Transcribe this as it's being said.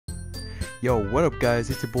Yo, what up guys,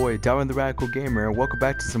 it's your boy, Darwin the Radical Gamer, and welcome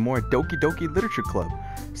back to some more Doki-Doki Literature Club.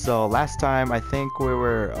 So, last time, I think we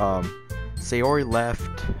were, Sayori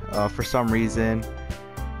left, for some reason,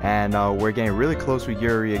 and, we're getting really close with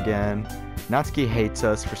Yuri again. Natsuki hates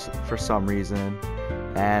us for some reason,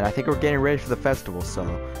 and I think we're getting ready for the festival, so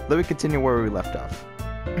let me continue where we left off.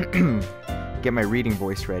 Get my reading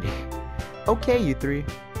voice ready. Okay, you three.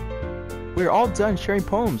 We're all done sharing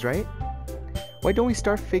poems, right? Why don't we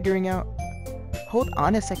start figuring out... Hold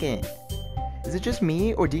on a second. Is it just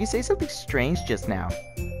me, or did you say something strange just now?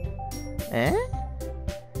 Eh?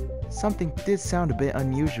 Something did sound a bit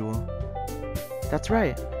unusual. That's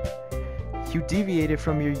right. You deviated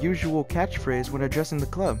from your usual catchphrase when addressing the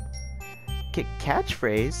club.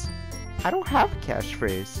 Catchphrase? I don't have a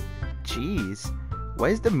catchphrase. Jeez. Why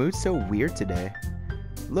is the mood so weird today?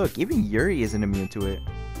 Look, even Yuri isn't immune to it.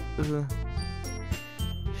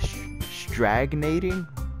 Stagnating?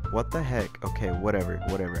 What the heck? Okay, whatever.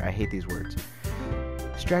 I hate these words.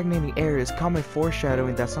 Stagnating air is common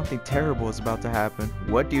foreshadowing that something terrible is about to happen.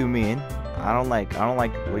 What do you mean? I don't like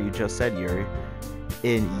what you just said, Yuri.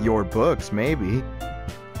 In your books, maybe.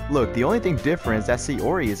 Look, the only thing different is that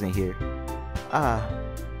Sayori isn't here. Ah,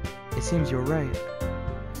 it seems you're right.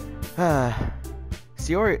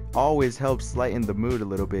 Sayori always helps lighten the mood a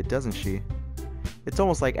little bit, doesn't she? It's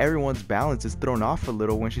almost like everyone's balance is thrown off a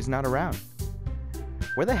little when she's not around.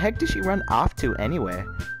 Where the heck did she run off to anyway?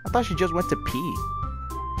 I thought she just went to pee.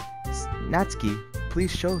 Natsuki,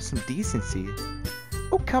 please show some decency.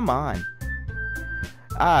 Oh, come on.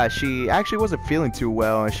 She actually wasn't feeling too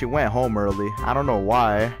well and she went home early. I don't know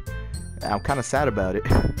why. I'm kind of sad about it.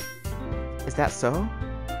 Is that so?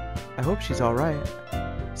 I hope she's alright.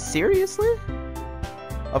 Seriously?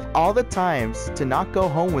 Of all the times to not go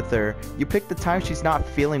home with her, you picked the time she's not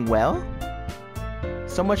feeling well?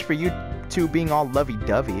 So much for you two being all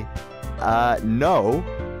lovey-dovey. No.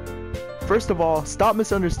 First of all, stop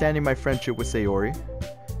misunderstanding my friendship with Sayori.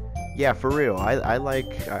 Yeah, for real. I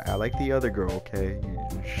like the other girl, okay?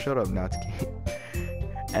 Shut up, Natsuki.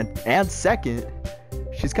 And second,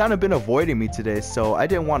 she's kind of been avoiding me today, so I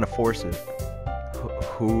didn't want to force it.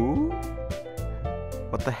 Who?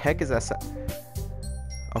 What the heck is that?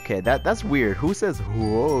 Okay, that's weird. Who says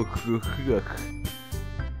whoa?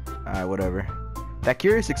 Alright, whatever. That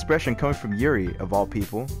curious expression coming from Yuri, of all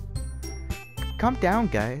people. Calm down,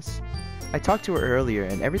 guys. I talked to her earlier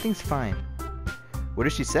and everything's fine. What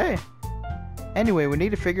did she say? Anyway, we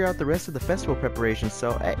need to figure out the rest of the festival preparations,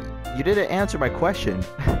 so you didn't answer my question.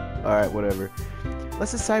 Alright, whatever.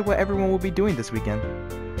 Let's decide what everyone will be doing this weekend.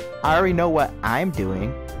 I already know what I'm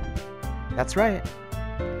doing. That's right.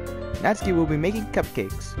 Natsuki will be making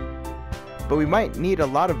cupcakes, but we might need a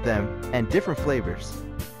lot of them and different flavors.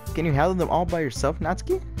 Can you handle them all by yourself,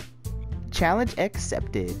 Natsuki? Challenge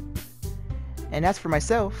accepted. And as for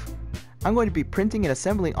myself, I'm going to be printing and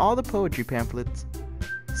assembling all the poetry pamphlets.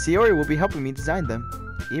 Sayori will be helping me design them,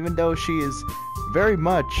 even though she is very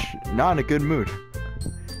much not in a good mood.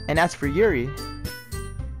 And as for Yuri,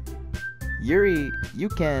 you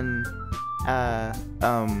can, oh,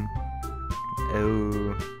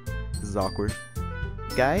 this is awkward.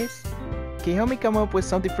 Guys, can you help me come up with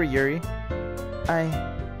something for Yuri?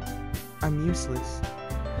 I'm useless.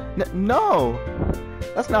 No!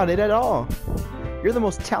 That's not it at all. You're the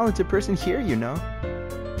most talented person here, you know.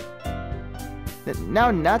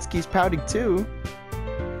 Now Natsuki's pouting too.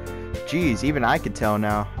 Jeez, even I could tell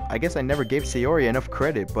now. I guess I never gave Sayori enough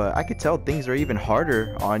credit, but I could tell things are even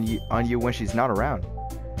harder on you when she's not around.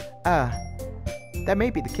 That may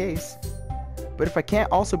be the case. But if I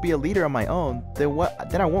can't also be a leader on my own,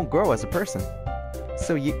 then I won't grow as a person.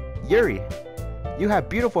 So Yuri, you have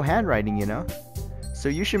beautiful handwriting, you know. So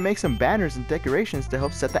you should make some banners and decorations to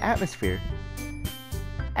help set the atmosphere.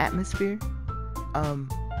 Atmosphere?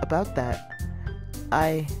 About that.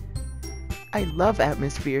 I love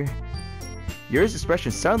atmosphere. Yuri's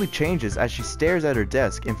expression suddenly changes as she stares at her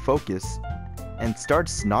desk in focus and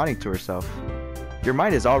starts nodding to herself. Your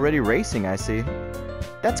mind is already racing, I see.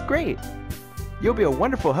 That's great. You'll be a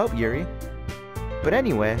wonderful help, Yuri. But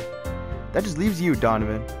anyway, that just leaves you,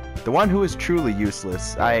 Donovan. The one who is truly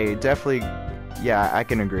useless. Yeah, I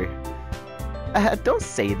can agree. Don't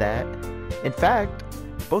say that. In fact,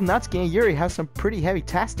 both Natsuki and Yuri have some pretty heavy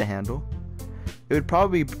tasks to handle. It would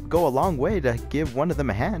probably go a long way to give one of them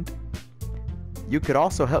a hand. You could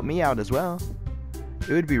also help me out as well.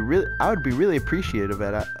 I would be really appreciative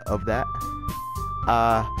of that.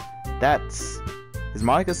 Is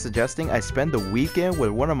Monica suggesting I spend the weekend with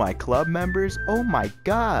one of my club members? Oh my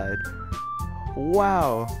god.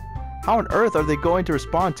 Wow. How on earth are they going to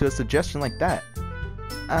respond to a suggestion like that?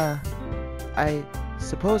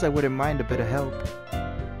 suppose I wouldn't mind a bit of help.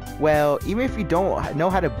 Well, even if you don't know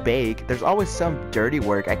how to bake, there's always some dirty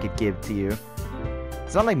work I could give to you.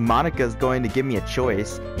 It's not like Monika's going to give me a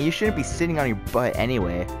choice, and you shouldn't be sitting on your butt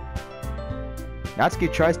anyway.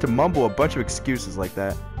 Natsuki tries to mumble a bunch of excuses like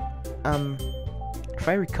that. If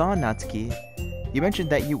I recall, Natsuki, you mentioned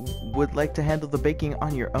that you would like to handle the baking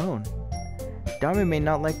on your own. Dame may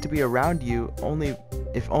not like to be around you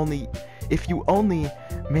if you only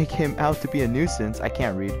make him out to be a nuisance. I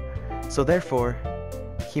can't read. So therefore,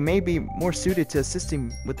 he may be more suited to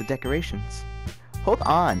assisting with the decorations. Hold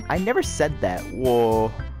on, I never said that. Whoa.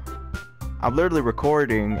 I'm literally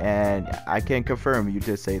recording and I can confirm you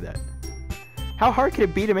did say that. How hard could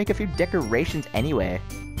it be to make a few decorations anyway?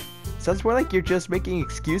 Sounds more like you're just making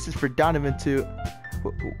excuses for Donovan to...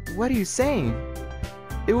 What are you saying?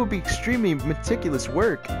 It would be extremely meticulous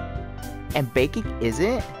work. And baking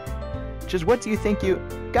isn't? Just what do you think you...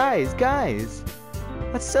 Guys!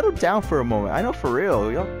 Let's settle down for a moment. I know, for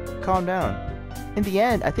real. Y'all calm down. In the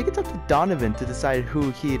end, I think it's up to Donovan to decide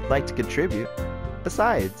who he'd like to contribute.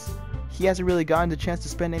 Besides, he hasn't really gotten the chance to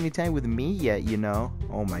spend any time with me yet, you know?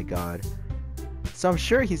 Oh my god. So I'm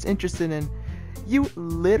sure he's interested in... You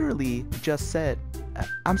literally just said...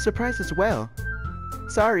 I'm surprised as well.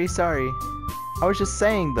 Sorry. I was just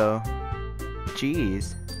saying though.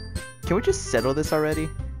 Jeez. Can we just settle this already?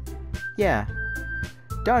 Yeah.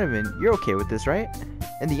 Donovan, you're okay with this, right?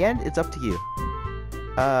 In the end, it's up to you.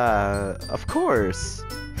 Of course.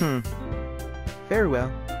 Very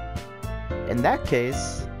well. In that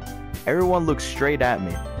case, everyone looks straight at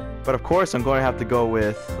me. But of course, I'm going to have to go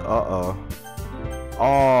with...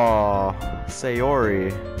 Oh,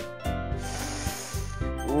 Sayori.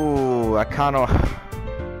 Ooh, I kind of...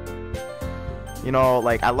 You know,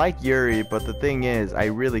 like, I like Yuri, but the thing is, I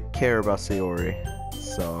really care about Sayori.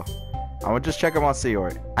 So, I'm gonna just check up on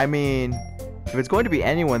Sayori. I mean, if it's going to be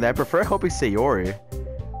anyone, then I prefer helping Sayori.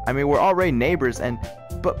 I mean, we're already neighbors,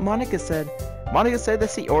 but Monika said that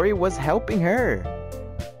Sayori was helping her.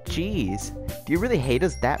 Jeez, do you really hate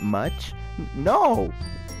us that much? No!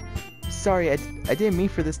 Sorry, I didn't mean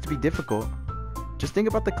for this to be difficult. Just think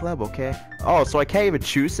about the club, okay? Oh, so I can't even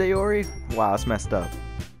choose Sayori? Wow, that's messed up.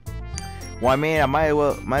 Well, I mean, I might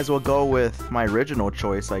as well go with my original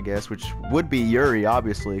choice, I guess, which would be Yuri,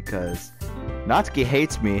 obviously, because Natsuki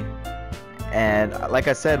hates me. And like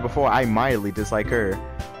I said before, I mildly dislike her.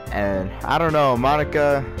 And I don't know,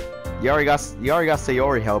 Monika, you already got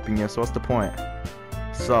Sayori helping you, so what's the point?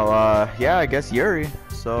 So yeah, I guess Yuri.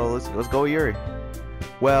 So let's go with Yuri.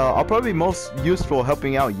 Well, I'll probably be most useful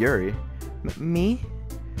helping out Yuri. Me?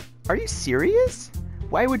 Are you serious?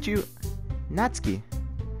 Why would you... Natsuki,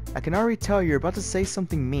 I can already tell you're about to say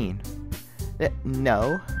something mean.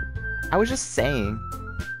 No. I was just saying.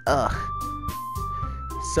 Ugh.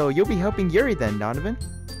 So you'll be helping Yuri then, Donovan?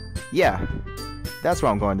 Yeah. That's what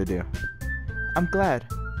I'm going to do. I'm glad.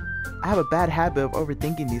 I have a bad habit of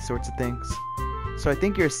overthinking these sorts of things. So I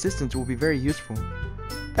think your assistance will be very useful.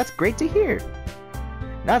 That's great to hear.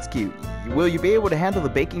 Natsuki, will you be able to handle the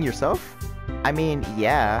baking yourself? I mean,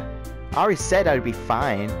 yeah. I already said I'd be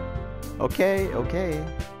fine. Okay.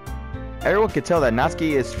 Everyone can tell that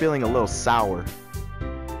Natsuki is feeling a little sour.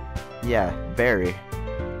 Yeah, very.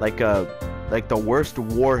 Like the worst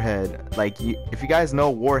warhead. Like, if you guys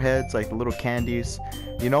know warheads, like the little candies,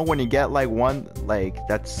 you know when you get like one like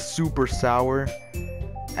that's super sour,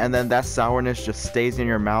 and then that sourness just stays in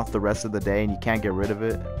your mouth the rest of the day and you can't get rid of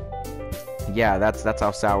it. Yeah, that's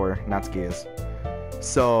how sour Natsuki is.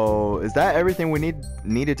 So, is that everything we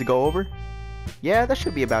needed to go over? Yeah, that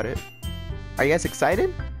should be about it. Are you guys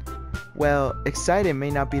excited? Well, excited may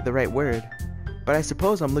not be the right word, but I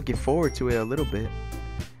suppose I'm looking forward to it a little bit.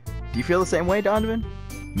 Do you feel the same way, Donovan?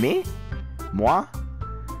 Me? Moi?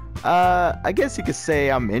 I guess you could say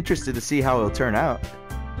I'm interested to see how it'll turn out.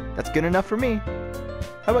 That's good enough for me.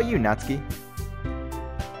 How about you, Natsuki?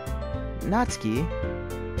 Natsuki?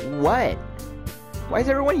 What? Why is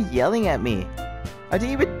everyone yelling at me? I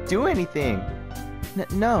didn't even do anything.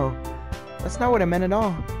 No, that's not what I meant at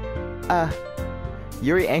all.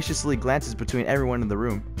 Yuri anxiously glances between everyone in the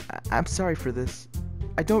room. I'm sorry for this.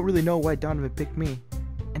 I don't really know why Donovan picked me.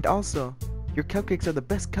 And also, your cupcakes are the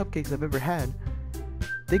best cupcakes I've ever had.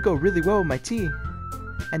 They go really well with my tea.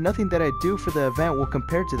 And nothing that I do for the event will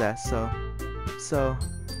compare to that, so...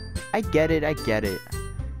 I get it.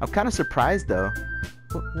 I'm kind of surprised though.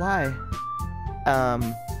 Why?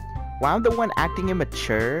 Why I'm the one acting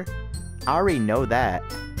immature? I already know that.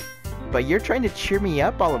 But you're trying to cheer me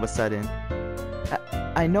up all of a sudden.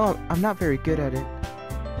 I know I'm not very good at it.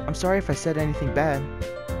 I'm sorry if I said anything bad.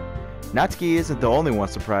 Natsuki isn't the only one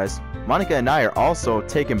surprised. Monika and I are also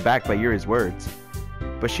taken back by Yuri's words.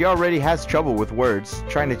 but she already has trouble with words.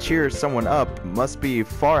 Trying to cheer someone up must be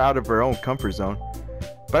far out of her own comfort zone.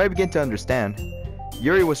 But I begin to understand.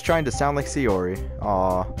 Yuri was trying to sound like Sayori.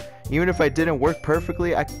 Aww. Even if it didn't work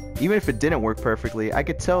perfectly, I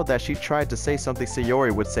could tell that she tried to say something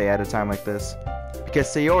Sayori would say at a time like this. Because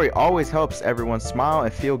Sayori always helps everyone smile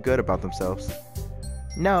and feel good about themselves.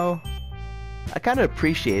 No, I kind of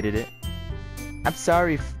appreciated it. I'm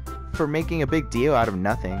sorry for making a big deal out of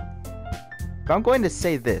nothing. But I'm going to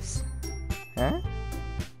say this. Huh?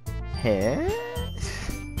 Huh?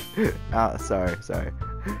 Oh, sorry.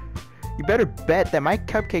 You better bet that my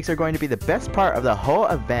cupcakes are going to be the best part of the whole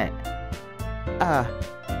event.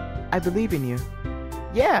 I believe in you.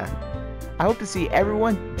 Yeah, I hope to see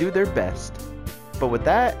everyone do their best. But with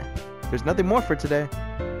that, there's nothing more for today.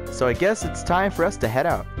 So I guess it's time for us to head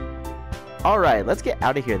out. Alright, let's get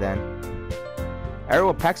out of here then.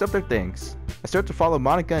 Everyone packs up their things. I start to follow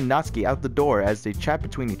Monika and Natsuki out the door as they chat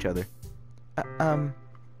between each other.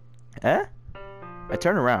 Eh? I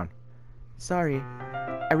turn around. Sorry,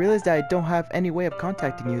 I realized that I don't have any way of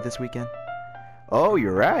contacting you this weekend. Oh,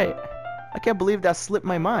 you're right. I can't believe that slipped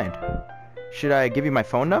my mind. Should I give you my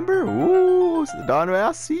phone number? Ooh, Donovan,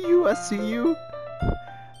 I see you.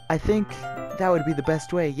 I think that would be the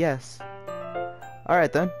best way, yes.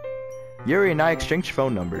 Alright then. Yuri and I exchanged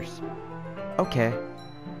phone numbers. Okay.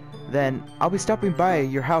 Then, I'll be stopping by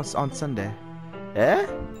your house on Sunday. Eh?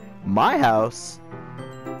 My house?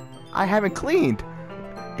 I haven't cleaned.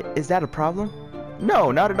 Is that a problem?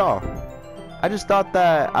 No, not at all. I just thought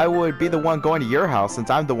that I would be the one going to your house since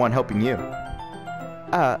I'm the one helping you.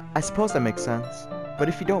 I suppose that makes sense. But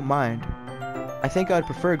if you don't mind, I think I'd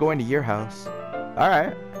prefer going to your house.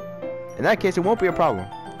 Alright. In that case, it won't be a problem.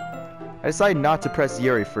 I decided not to press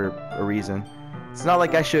Yuri for a reason. It's not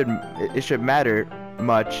like it should matter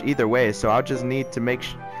much either way, so I'll just need to make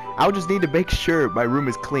sure my room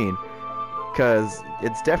is clean. Cause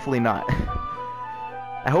it's definitely not.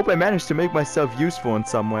 I hope I managed to make myself useful in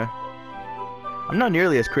some way. I'm not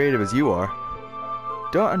nearly as creative as you are.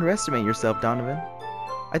 Don't underestimate yourself, Donovan.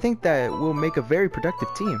 I think that we'll make a very productive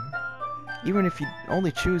team. Even if you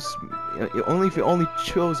only chose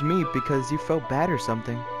me because you felt bad or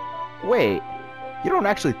something. Wait, you don't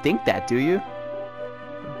actually think that, do you?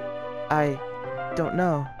 I don't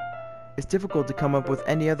know. It's difficult to come up with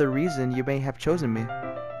any other reason you may have chosen me.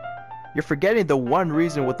 You're forgetting the one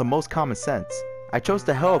reason with the most common sense. I chose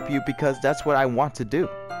to help you because that's what I want to do.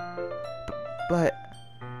 But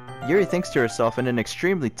Yuri thinks to herself in an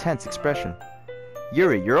extremely tense expression.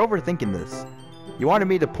 Yuri, you're overthinking this. You wanted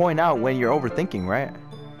me to point out when you're overthinking, right?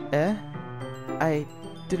 Eh? I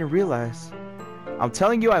didn't realize. I'm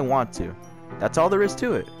telling you I want to. That's all there is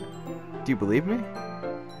to it. Do you believe me?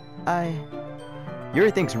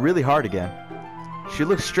 Yuri thinks really hard again. She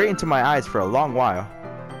looks straight into my eyes for a long while.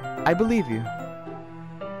 I believe you.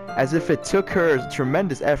 As if it took her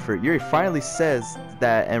tremendous effort, Yuri finally says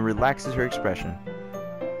that and relaxes her expression.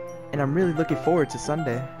 And I'm really looking forward to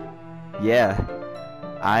Sunday. Yeah,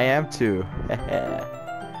 I am too.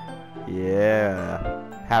 Yeah.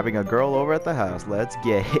 Having a girl over at the house. Let's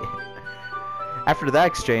get it. After that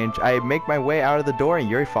exchange, I make my way out of the door and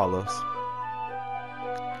Yuri follows.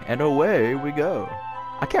 And away we go.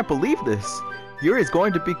 I can't believe this. Yuri is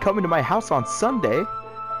going to be coming to my house on Sunday.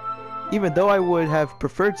 Even though I would have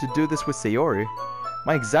preferred to do this with Sayori,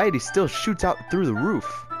 my anxiety still shoots out through the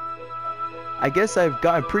roof. I guess I've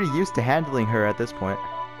gotten pretty used to handling her at this point.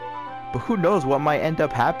 But who knows what might end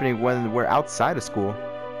up happening when we're outside of school.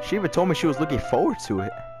 She even told me she was looking forward to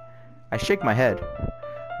it. I shake my head.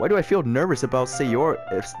 Why do I feel nervous about Sayori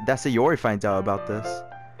if that Sayori finds out about this?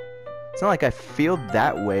 It's not like I feel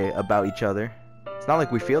that way about each other. It's not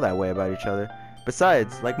like we feel that way about each other.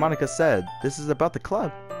 Besides, like Monika said, this is about the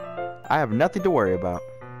club. I have nothing to worry about.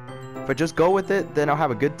 If I just go with it, then I'll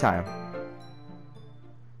have a good time.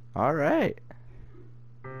 Alright.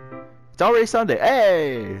 It's already Sunday.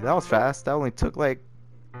 Hey! That was fast. That only took like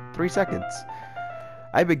 3 seconds.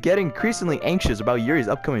 I've been getting increasingly anxious about Yuri's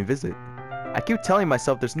upcoming visit. I keep telling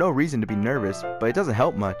myself there's no reason to be nervous, but it doesn't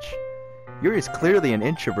help much. Yuri is clearly an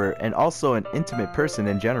introvert and also an intimate person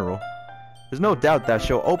in general. There's no doubt that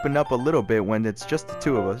she'll open up a little bit when it's just the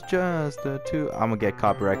two of us. Just the two. I'm gonna get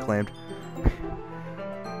copyright claimed.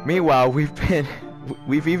 Meanwhile,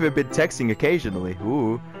 we've even been texting occasionally.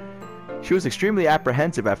 Ooh. She was extremely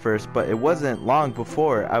apprehensive at first, but it wasn't long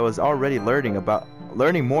before I was already learning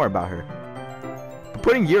more about her. But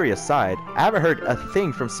putting Yuri aside, I haven't heard a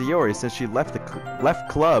thing from Sayori since she left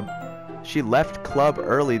club. She left club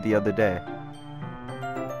early the other day.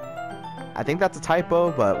 I think that's a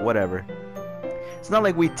typo, but whatever. It's not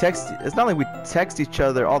like we text each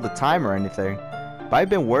other all the time or anything. but I've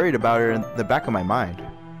been worried about her in the back of my mind.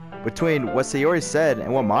 Between what Sayori said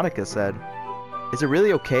and what Monica said, is it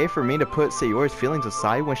really okay for me to put Sayori's feelings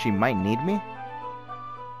aside when she might need me?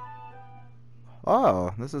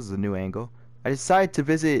 Oh, this is a new angle. I decide to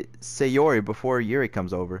visit Sayori before Yuri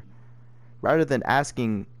comes over. Rather than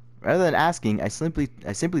asking, I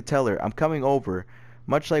simply tell her I'm coming over,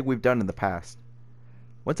 much like we've done in the past.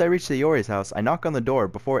 Once I reach Sayori's house, I knock on the door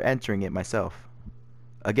before entering it myself.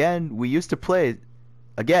 Again, we used to play.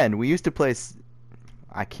 I can't.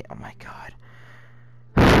 Oh my god.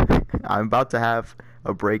 I'm about to have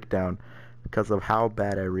a breakdown because of how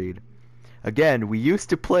bad I read. Again, we used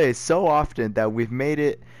to play so often that we've made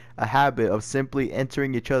it a habit of simply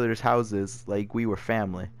entering each other's houses like we were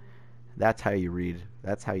family. That's how you read.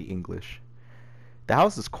 That's how you English. The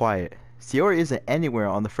house is quiet. Sayori isn't anywhere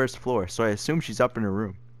on the first floor, so I assume she's up in her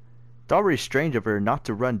room. It's already strange of her not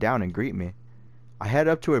to run down and greet me. I head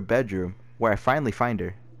up to her bedroom, where I finally find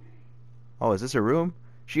her. Oh, is this her room?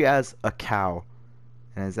 She has a cow.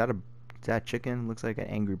 And is that a chicken? Looks like an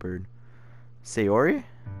angry bird. Sayori?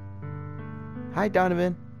 Hi,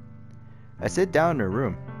 Donovan. I sit down in her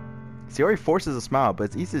room. Sayori forces a smile, but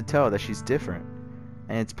it's easy to tell that she's different.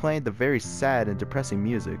 And it's playing the very sad and depressing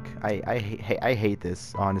music. I hate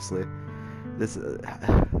this, honestly. This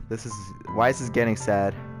is why is this getting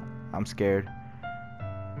sad? I'm scared.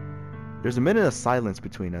 There's a minute of silence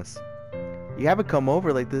between us. You haven't come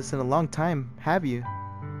over like this in a long time, have you?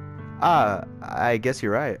 Ah, I guess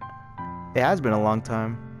you're right. It has been a long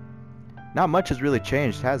time. Not much has really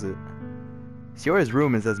changed, has it? Sayori's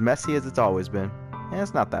room is as messy as it's always been, and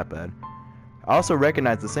it's not that bad. I also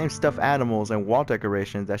recognize the same stuffed animals and wall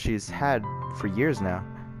decorations that she's had for years now.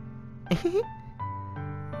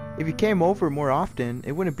 If you came over more often,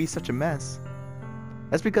 it wouldn't be such a mess.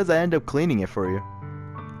 That's because I end up cleaning it for you.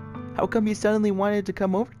 How come you suddenly wanted to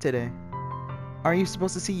come over today? Aren't you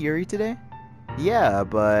supposed to see Yuri today? Yeah,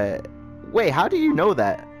 but... Wait, how do you know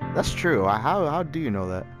that? That's true. How do you know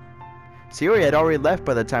that? Sayori had already left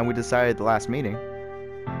by the time we decided the last meeting.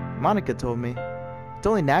 Monica told me. It's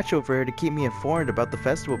only natural for her to keep me informed about the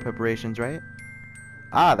festival preparations, right?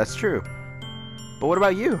 Ah, that's true. But what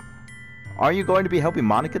about you? Are you going to be helping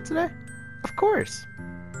Monica today? Of course.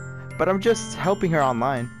 But I'm just helping her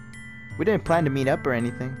online. We didn't plan to meet up or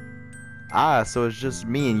anything. Ah, so it's just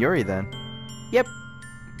me and Yuri then? Yep.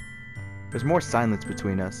 There's more silence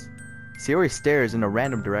between us. Sayori stares in a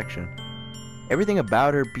random direction. Everything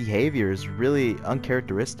about her behavior is really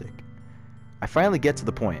uncharacteristic. I finally get to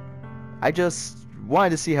the point. I just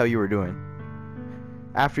wanted to see how you were doing.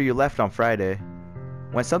 After you left on Friday,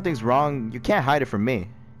 when something's wrong, you can't hide it from me.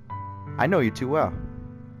 I know you too well.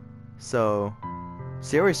 So,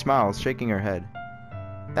 Sayori smiles, shaking her head.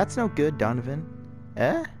 That's no good, Donovan.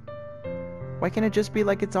 Eh? Why can't it just be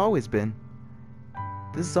like it's always been?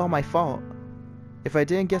 This is all my fault. If I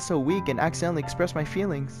didn't get so weak and accidentally express my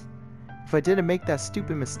feelings, if I didn't make that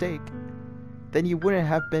stupid mistake, then you wouldn't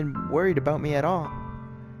have been worried about me at all.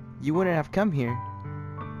 You wouldn't have come here.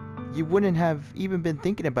 You wouldn't have even been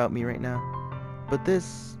thinking about me right now. But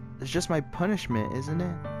this is just my punishment, isn't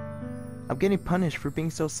it? I'm getting punished for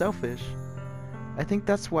being so selfish. I think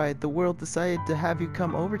that's why the world decided to have you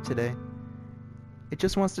come over today. It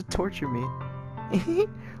just wants to torture me.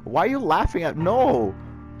 Why are you laughing at? No!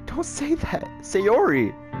 Don't say that.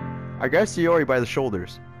 Sayori! I grab Sayori by the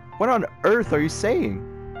shoulders. What on earth are you saying?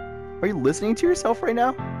 Are you listening to yourself right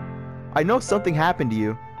now? I know something happened to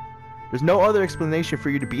you. There's no other explanation for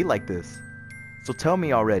you to be like this. So tell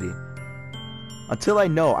me already. Until I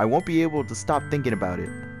know, I won't be able to stop thinking about it.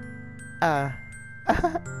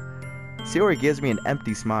 Sayori gives me an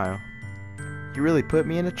empty smile. You really put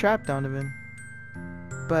me in a trap, Donovan.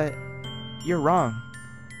 But you're wrong.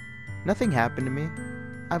 Nothing happened to me.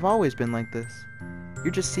 I've always been like this.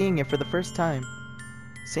 You're just seeing it for the first time.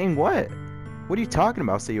 Seeing what? What are you talking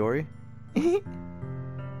about, Sayori?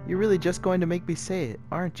 You're really just going to make me say it,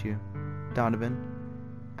 aren't you, Donovan?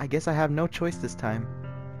 I guess I have no choice this time.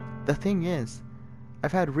 The thing is,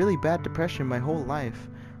 I've had really bad depression my whole life.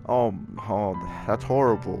 Oh, that's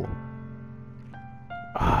horrible.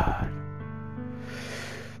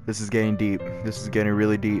 This is getting deep. This is getting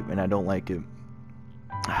really deep, and I don't like it.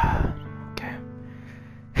 Okay.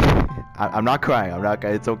 I'm not crying. I'm not.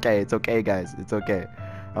 It's okay. It's okay, guys. It's okay.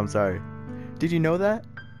 I'm sorry. Did you know that?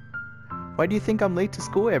 Why do you think I'm late to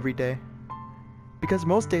school every day? Because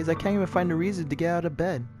most days I can't even find a reason to get out of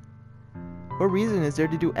bed. What reason is there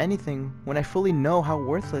to do anything when I fully know how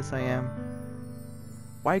worthless I am?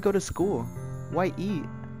 Why go to school? Why eat?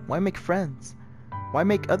 Why make friends? Why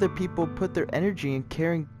make other people put their energy and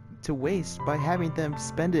caring to waste by having them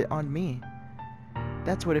spend it on me?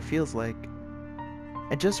 That's what it feels like.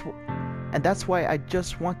 And that's why I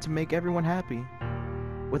just want to make everyone happy,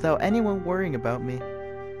 without anyone worrying about me.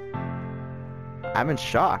 I'm in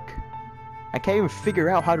shock. I can't even figure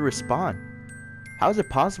out how to respond. How is it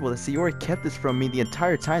possible that Sayori kept this from me the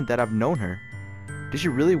entire time that I've known her? Did she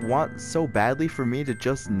really want so badly for me to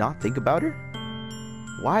just not think about her?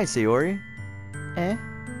 Why, Sayori? Eh?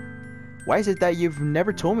 Why is it that you've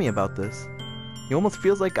never told me about this? It almost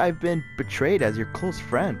feels like I've been betrayed as your close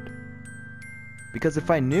friend. Because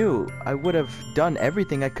if I knew, I would have done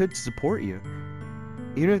everything I could to support you.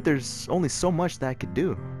 Even if there's only so much that I could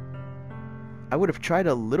do. I would have tried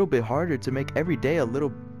a little bit harder to make every day a little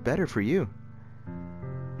better for you.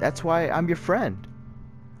 That's why I'm your friend.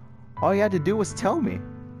 All you had to do was tell me.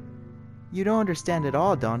 You don't understand at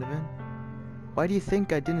all, Donovan. Why do you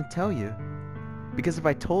think I didn't tell you? Because if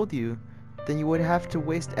I told you, then you would have to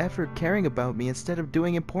waste effort caring about me instead of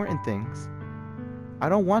doing important things. I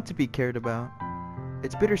don't want to be cared about.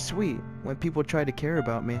 It's bittersweet when people try to care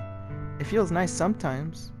about me. It feels nice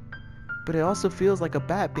sometimes, but it also feels like a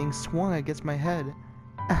bat being swung against my head.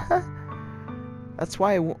 That's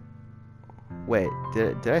why Wait,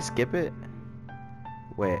 did I skip it?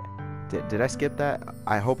 Wait, did I skip that?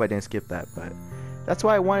 I hope I didn't skip that, but that's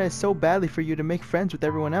why I wanted so badly for you to make friends with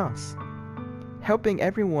everyone else. Helping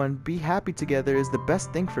everyone be happy together is the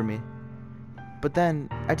best thing for me. But then,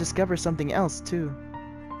 I discovered something else too.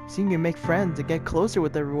 Seeing you make friends and get closer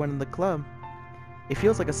with everyone in the club. It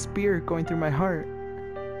feels like a spear going through my heart.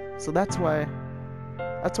 So that's why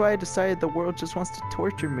I decided the world just wants to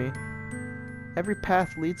torture me. Every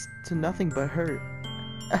path leads to nothing but hurt.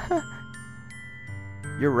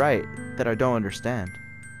 You're right that I don't understand.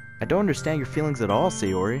 I don't understand your feelings at all,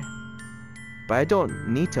 Sayori. But I don't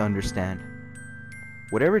need to understand.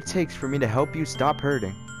 Whatever it takes for me to help you stop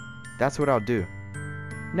hurting, that's what I'll do.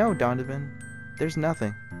 No, Donovan, there's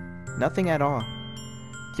nothing. Nothing at all.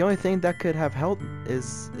 The only thing that could have helped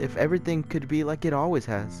is if everything could be like it always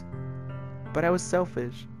has. But I was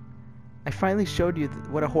selfish. I finally showed you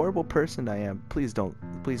what a horrible person I am. Please don't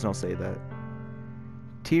say that.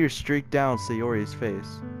 Tears streaked down Sayori's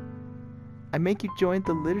face. I make you join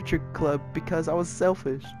the literature club because I was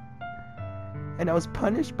selfish. And I was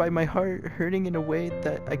punished by my heart hurting in a way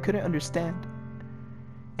that I couldn't understand.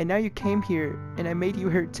 And now you came here and I made you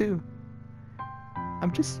hurt too.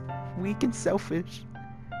 I'm just weak and selfish.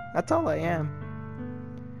 That's all I am.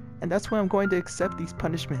 And that's why I'm going to accept these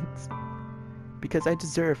punishments. Because I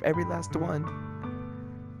deserve every last one.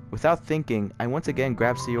 Without thinking, I once again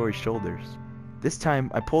grabbed Sayori's shoulders. This time,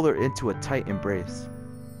 I pulled her into a tight embrace.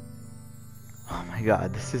 Oh my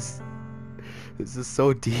god, this is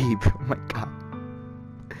so deep. Oh my god.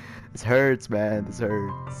 This hurts, man. This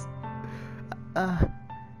hurts.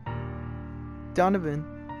 Donovan,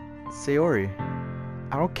 Sayori,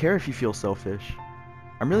 I don't care if you feel selfish.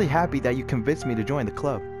 I'm really happy that you convinced me to join the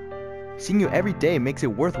club. Seeing you every day makes it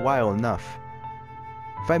worthwhile enough.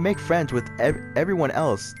 If I make friends with everyone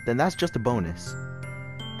else, then that's just a bonus.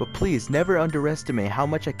 But please never underestimate how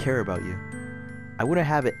much I care about you. I wouldn't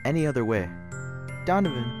have it any other way.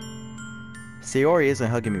 Donovan. Sayori isn't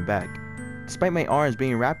hugging me back. Despite my arms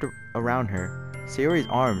being wrapped around her, Sayori's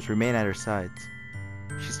arms remain at her sides.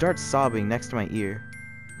 She starts sobbing next to my ear.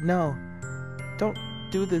 No, don't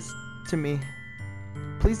do this to me.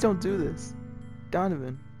 Please don't do this.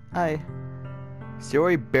 Donovan,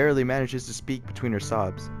 Sayori barely manages to speak between her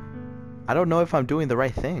sobs. I don't know if I'm doing the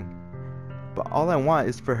right thing, but all I want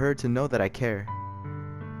is for her to know that I care.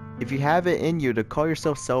 If you have it in you to call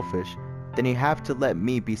yourself selfish, then you have to let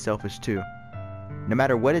me be selfish too. No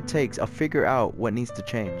matter what it takes, I'll figure out what needs to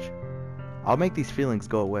change. I'll make these feelings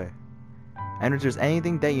go away. And if there's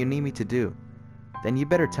anything that you need me to do, then you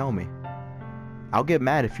better tell me. I'll get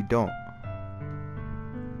mad if you don't.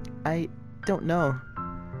 I don't know.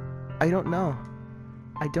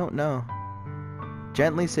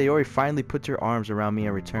 Gently, Sayori finally puts her arms around me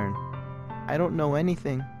in return. I don't know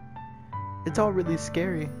anything. It's all really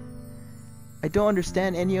scary. I don't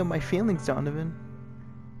understand any of my feelings, Donovan.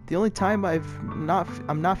 The only time I'm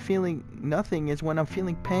not feeling nothing is when I'm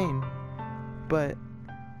feeling pain. But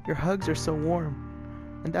your hugs are so warm,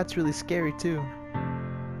 and that's really scary too.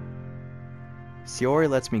 Sayori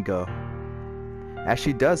lets me go. As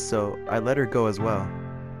she does so, I let her go as well.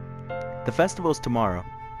 The festival's tomorrow.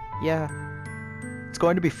 Yeah. It's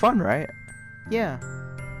going to be fun, right? Yeah.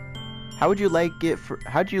 How'd you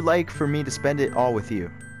like for me to spend it all with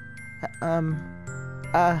you?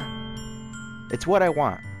 It's what I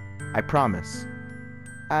want. I promise.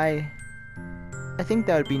 I think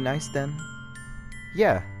that would be nice then.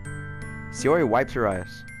 Yeah. Sayori wipes her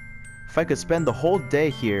eyes. If I could spend the whole day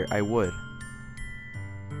here, I would.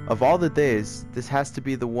 Of all the days, this has to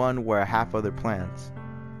be the one where I have other plans.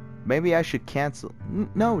 Maybe I should cancel.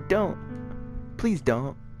 No, don't. Please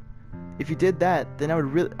don't. If you did that, then I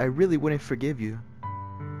really wouldn't forgive you.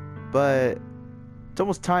 But it's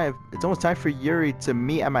almost time for Yuri to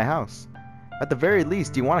meet at my house. At the very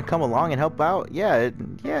least, do you want to come along and help out? Yeah,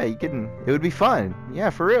 you can. It would be fun.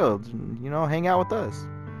 Yeah, for real. You know, hang out with us.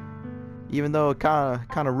 Even though it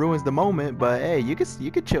kind of ruins the moment, but hey, you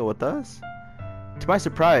could chill with us. To my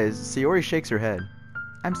surprise, Sayori shakes her head.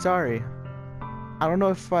 I'm sorry. I don't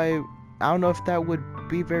know if that would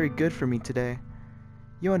be very good for me today.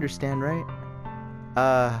 You understand, right?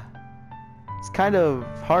 It's kind of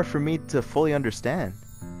hard for me to fully understand,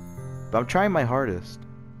 but I'm trying my hardest.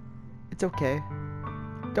 It's okay.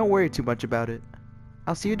 Don't worry too much about it.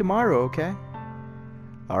 I'll see you tomorrow, okay?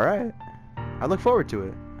 Alright. I look forward to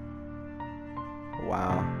it.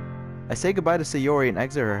 Wow. I say goodbye to Sayori and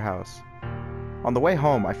exit her house. On the way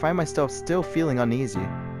home, I find myself still feeling uneasy,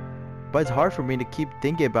 but it's hard for me to keep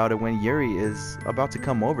thinking about it when Yuri is about to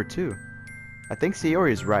come over too. I think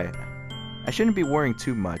Sayori is right. I shouldn't be worrying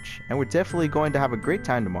too much, and we're definitely going to have a great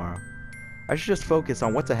time tomorrow. I should just focus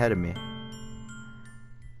on what's ahead of me.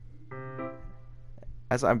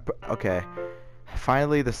 Okay.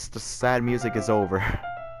 Finally, the sad music is over.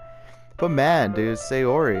 But man, dude,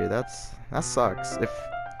 Sayori, that sucks.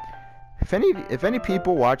 If any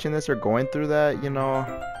people watching this are going through that, you know,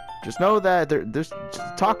 just know that just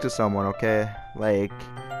talk to someone, okay? Like,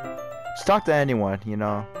 just talk to anyone, you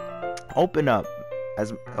know. Open up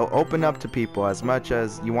to people as much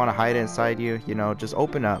as you want to hide it inside you, you know. Just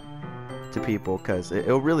open up to people, because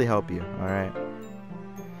it'll really help you. All right.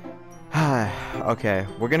 Okay,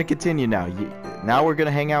 we're gonna continue now. Now we're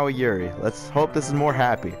gonna hang out with Yuri. Let's hope this is more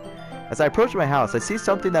happy. As I approach my house, I see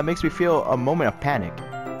something that makes me feel a moment of panic.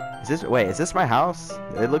 Is this my house?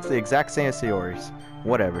 It looks the exact same as Sayori's.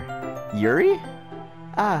 Whatever. Yuri?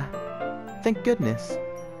 Ah, thank goodness.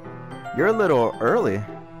 You're a little early.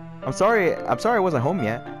 I'm sorry I wasn't home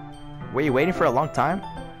yet. Were you waiting for a long time?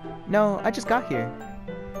 No, I just got here.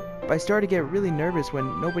 But I started to get really nervous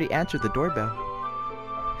when nobody answered the doorbell.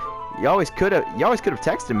 You always could have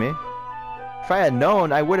texted me. If I had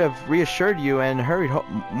known, I would have reassured you and hurried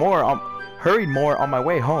more on my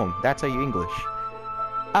way home. That's how you English.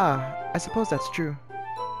 Ah, I suppose that's true.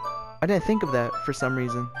 I didn't think of that for some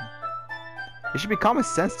reason. It should be common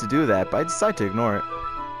sense to do that, but I decided to ignore it.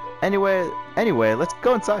 Anyway, let's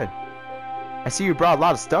go inside. I see you brought a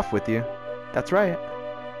lot of stuff with you. That's right.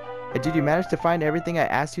 And did you manage to find everything I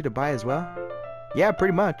asked you to buy as well? Yeah,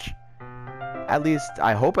 pretty much. At least,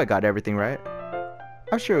 I hope I got everything right.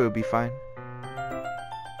 I'm sure it would be fine.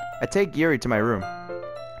 I take Yuri to my room.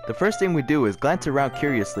 The first thing we do is glance around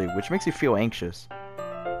curiously, which makes me feel anxious.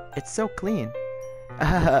 It's so clean.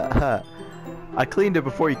 I cleaned it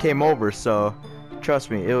before you came over, so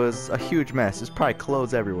trust me, it was a huge mess. There's probably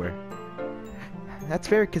clothes everywhere. That's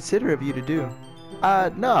very considerate of you to do.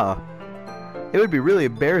 No. It would be really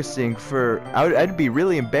embarrassing I'd be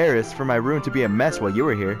really embarrassed for my room to be a mess while you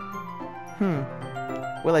were here.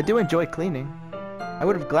 Well, I do enjoy cleaning. I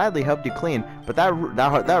would have gladly helped you clean, but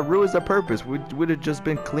that ruins the purpose. We would have just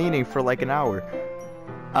been cleaning for like an hour.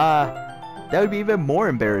 That would be even more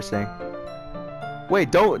embarrassing.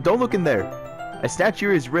 Wait, don't look in there. I snatched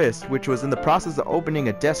Yuri's wrist, which was in the process of opening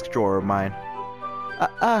a desk drawer of mine.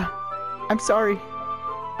 I'm sorry.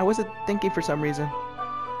 I wasn't thinking for some reason.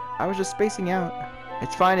 I was just spacing out.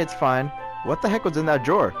 It's fine. What the heck was in that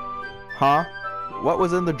drawer? Huh? What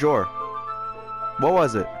was in the drawer? What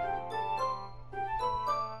was it?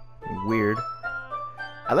 Weird.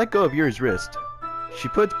 I let go of Yuri's wrist. She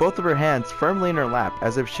puts both of her hands firmly in her lap,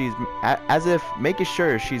 as if making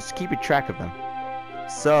sure she's keeping track of them.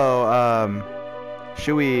 So,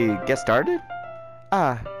 should we get started?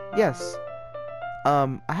 Yes.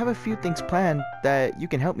 I have a few things planned that you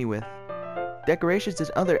can help me with. Decorations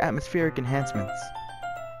and other atmospheric enhancements.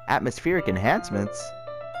 Atmospheric enhancements?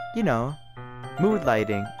 You know, mood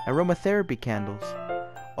lighting, aromatherapy candles.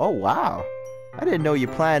 Oh wow. I didn't know you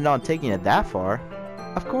planned on taking it that far.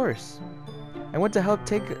 Of course. I want to help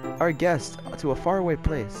take our guests to a faraway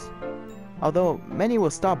place. Although many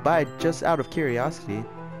will stop by just out of curiosity.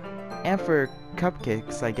 And for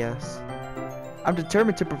cupcakes, I guess. I'm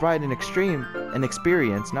determined to provide an extreme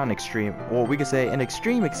experience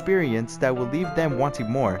that will leave them wanting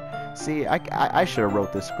more. See, I should have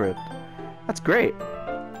wrote this script. That's great.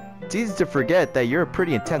 It's easy to forget that you're a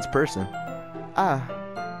pretty intense person.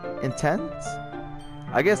 Intense?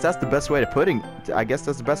 I guess that's the best way of putting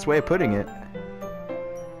it.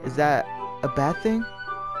 Is that a bad thing?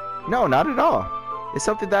 No, not at all. It's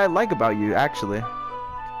something that I like about you, actually.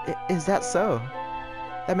 Is that so?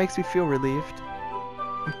 That makes me feel relieved.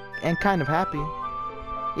 And kind of happy.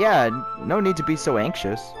 Yeah, no need to be so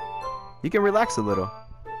anxious. You can relax a little.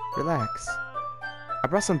 Relax. I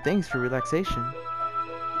brought some things for relaxation.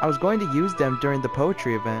 I was going to use them during the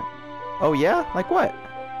poetry event. Oh yeah? Like what?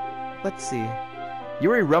 Let's see.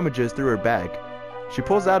 Yuri rummages through her bag. She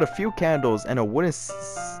pulls out a few candles and a wooden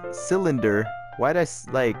cylinder. Why did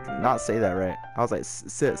I not say that right? I was like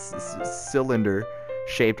cylinder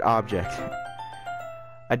shaped object.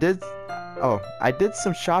 I did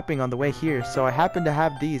some shopping on the way here, so I happened to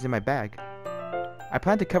have these in my bag. I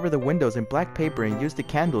plan to cover the windows in black paper and use the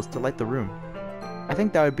candles to light the room. I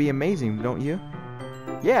think that would be amazing, don't you?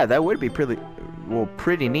 Yeah, that would be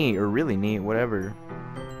pretty neat or really neat, whatever.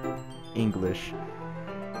 English.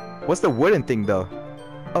 What's the wooden thing though?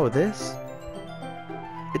 Oh, this?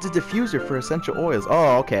 It's a diffuser for essential oils.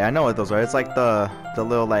 Oh, okay, I know what those are. It's like the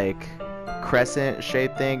little like crescent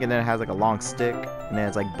shaped thing, and then it has like a long stick, and then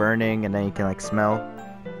it's like burning, and then you can like smell.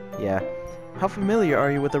 Yeah. How familiar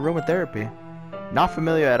are you with aromatherapy? Not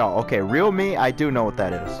familiar at all. Okay, real me, I do know what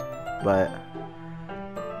that is, but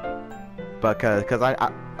cause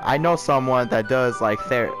I know someone that does like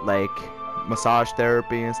massage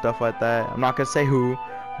therapy and stuff like that. I'm not gonna say who,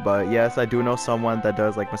 but yes, I do know someone that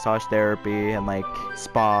does like massage therapy and like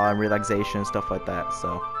spa and relaxation and stuff like that.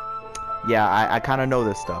 So yeah, I kind of know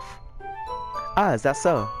this stuff. Ah, is that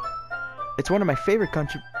so? It's one of my favorite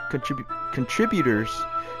contributors.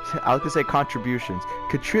 I was gonna say contributions.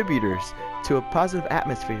 Contributors to a positive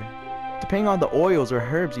atmosphere. Depending on the oils or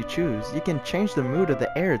herbs you choose, you can change the mood of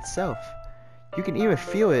the air itself. You can even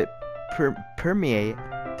feel it permeate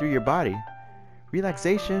through your body.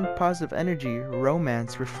 Relaxation, positive energy,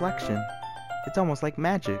 romance, reflection. It's almost like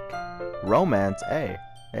magic. Romance? Hey.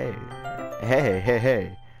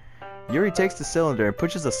 Yuri takes the cylinder and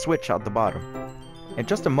pushes a switch out the bottom. In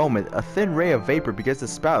just a moment, a thin ray of vapor begins to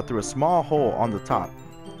spout through a small hole on the top.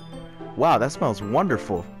 Wow, that smells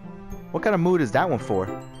wonderful. What kind of mood is that one for?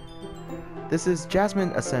 This is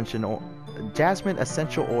jasmine essential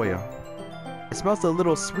oil. It smells a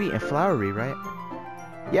little sweet and flowery, right?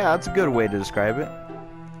 Yeah, that's a good way to describe it.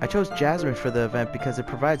 I chose jasmine for the event because it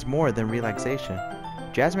provides more than relaxation.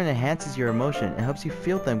 Jasmine enhances your emotion and helps you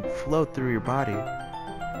feel them flow through your body.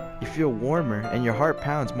 You feel warmer and your heart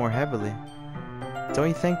pounds more heavily. Don't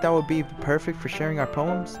you think that would be perfect for sharing our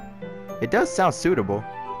poems? It does sound suitable.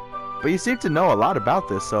 But you seem to know a lot about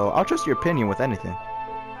this, so I'll trust your opinion with anything.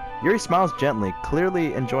 Yuri smiles gently,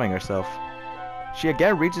 clearly enjoying herself. She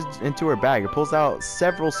again reaches into her bag and pulls out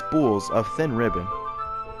several spools of thin ribbon.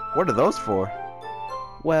 What are those for?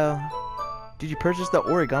 Well, did you purchase the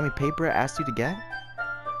origami paper I asked you to get?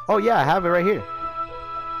 Oh yeah, I have it right here.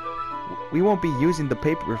 We won't be using the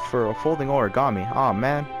paper for folding origami. Aw,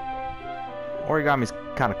 man. Origami's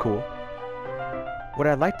kinda cool. What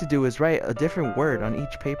I'd like to do is write a different word on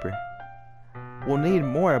each paper. We'll need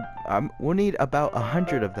about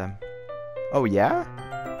 100 of them. Oh yeah?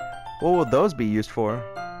 What will those be used for?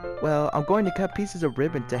 Well, I'm going to cut pieces of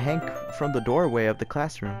ribbon to hang from the doorway of the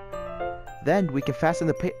classroom. Then we can fasten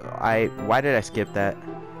the why did I skip that?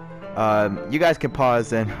 You guys can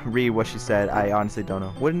pause and read what she said. I honestly don't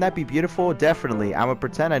know. Wouldn't that be beautiful? Definitely. I'm gonna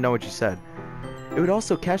pretend I know what you said. It would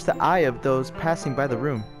also catch the eye of those passing by the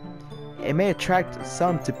room. It may attract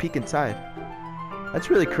some to peek inside. That's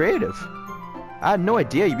really creative. I had no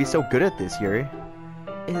idea you'd be so good at this, Yuri.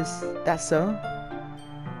 Is that so?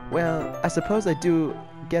 Well, I suppose I do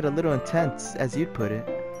get a little intense, as you'd put it.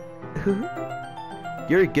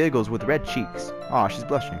 Yuri giggles with red cheeks. Aw, she's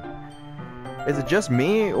blushing. Is it just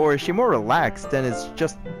me, or is she more relaxed than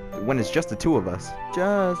when it's just the two of us?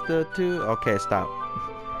 Just the two? Okay, stop.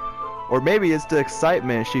 Or maybe it's the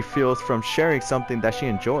excitement she feels from sharing something that she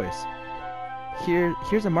enjoys.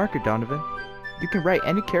 Here's a marker, Donovan. You can write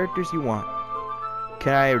any characters you want.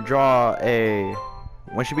 Can I draw a...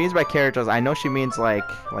 When she means by characters, I know she means like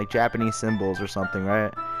Japanese symbols or something,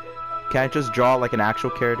 right? Can I just draw like an actual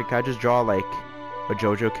character? Can I just draw like a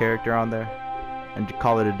JoJo character on there and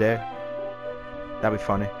call it a day? That'd be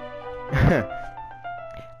funny.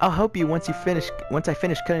 I'll help you once I finish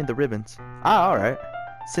cutting the ribbons. Ah, alright.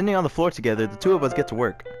 Sitting on the floor together, the two of us get to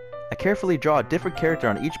work. I carefully draw a different character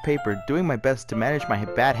on each paper, doing my best to manage my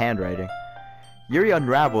bad handwriting. Yuri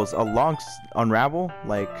unravels a long... Unravel?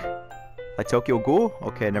 Like Tokyo Ghoul?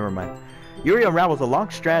 Okay, never mind. Yuri unravels a long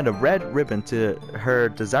strand of red ribbon to her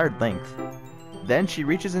desired length. Then she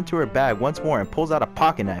reaches into her bag once more and pulls out a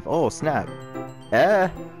pocket knife. Oh, snap.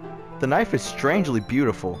 The knife is strangely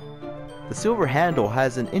beautiful. The silver handle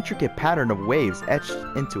has an intricate pattern of waves etched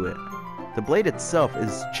into it. The blade itself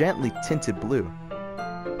is gently tinted blue.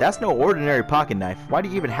 That's no ordinary pocket knife. Why do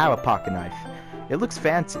you even have a pocket knife? It looks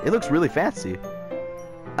fancy. It looks really fancy.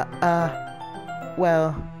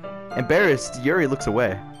 Well... Embarrassed, Yuri looks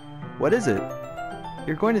away. What is it?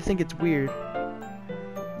 You're going to think it's weird.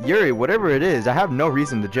 Yuri, whatever it is, I have no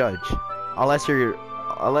reason to judge. Unless you're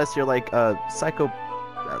like a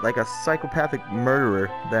psychopathic murderer,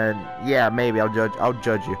 then yeah, maybe I'll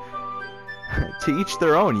judge you. To each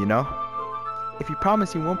their own, you know? If you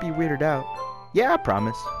promise you won't be weirded out. Yeah, I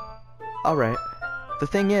promise. Alright. The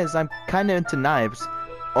thing is, I'm kinda into knives.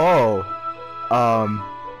 Oh.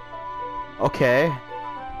 Okay.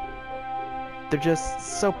 They're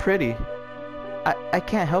just so pretty. I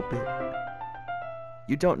can't help it.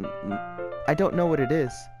 I don't know what it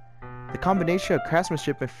is. The combination of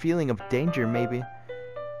craftsmanship and feeling of danger, maybe.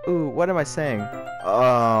 Ooh, what am I saying?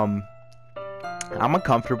 I'm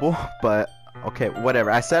uncomfortable, but okay,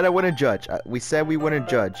 whatever. I said I wouldn't judge. We said we wouldn't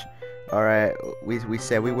judge. Alright, we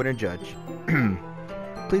said we wouldn't judge.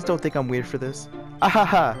 Please don't think I'm weird for this.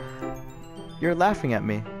 Ahaha! You're laughing at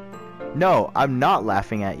me. No, I'm not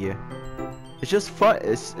laughing at you. It's just fun.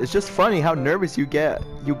 It's just funny how nervous you got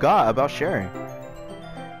about sharing.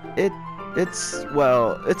 It's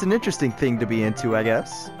an interesting thing to be into, I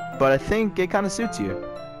guess. But I think it kind of suits you.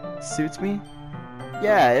 Suits me?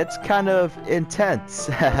 Yeah, it's kind of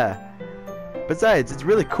intense. Besides, it's a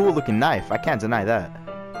really cool looking knife. I can't deny that.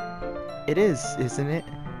 It is, isn't it?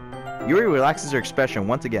 Yuri relaxes her expression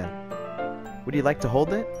once again. Would you like to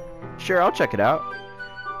hold it? Sure, I'll check it out.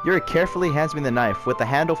 Yuri carefully hands me the knife with the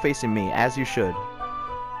handle facing me, as you should.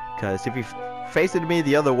 Cause if you face it me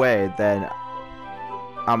the other way, then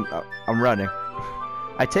I'm running.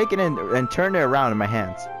 I take it and turn it around in my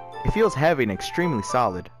hands. It feels heavy and extremely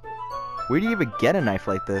solid. Where do you even get a knife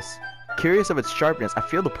like this? Curious of its sharpness, I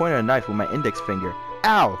feel the point of the knife with my index finger.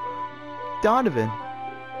 Ow! Donovan,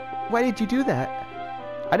 why did you do that?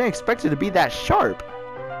 I didn't expect it to be that sharp.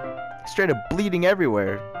 Straight up bleeding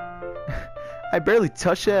everywhere. I barely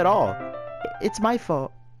touched it at all. It's my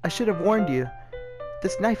fault. I should have warned you.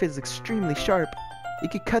 This knife is extremely sharp.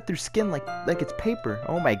 It could cut through skin like it's paper.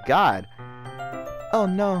 Oh my god. Oh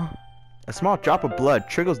no. A small drop of blood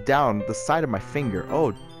trickles down the side of my finger.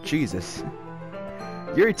 Oh Jesus.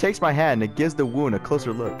 Yuri takes my hand and gives the wound a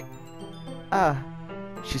closer look.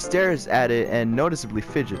 She stares at it and noticeably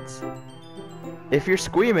fidgets. If you're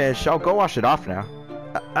squeamish, I'll go wash it off now.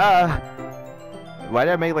 Why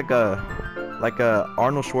did I make like a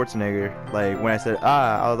Arnold Schwarzenegger? Like when I said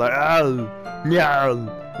I was like no.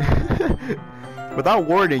 Without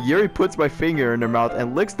warning, Yuri puts my finger in her mouth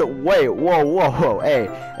and licks the whoa, hey,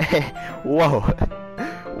 whoa.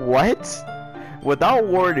 What? Without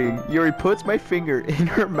warning, Yuri puts my finger in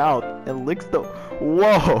her mouth and licks the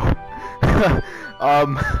whoa.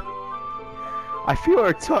 I feel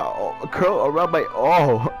her tongue curl around my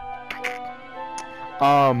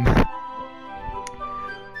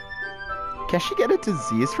Can she get a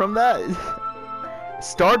disease from that?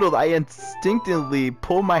 Startled, I instinctively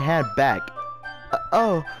pull my hand back.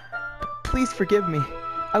 Please forgive me.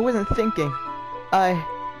 I wasn't thinking.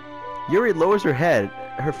 Yuri lowers her head,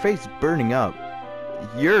 her face burning up.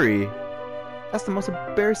 Yuri? That's the most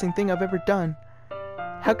embarrassing thing I've ever done.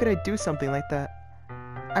 How could I do something like that?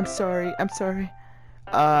 I'm sorry.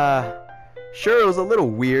 Sure, it was a little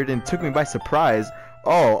weird and took me by surprise.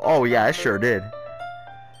 Oh yeah, I sure did.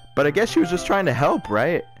 But I guess she was just trying to help,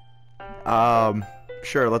 right?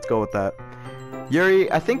 Sure, let's go with that.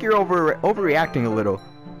 Yuri, I think you're overreacting a little.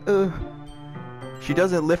 She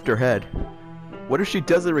doesn't lift her head. What if she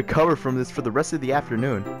doesn't recover from this for the rest of the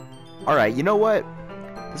afternoon? Alright, you know what?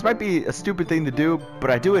 This might be a stupid thing to do,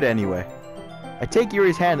 but I do it anyway. I take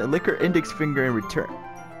Yuri's hand and lick her index finger in return.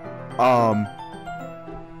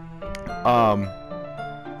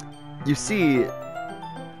 You see,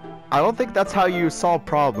 I don't think that's how you solve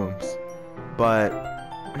problems. But,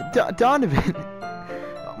 Donovan!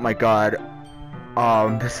 Oh my god.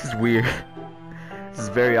 This is weird. This is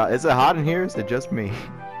very odd. Is it hot in here? Is it just me?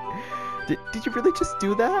 Did you really just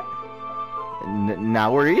do that?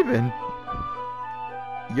 Now we're even.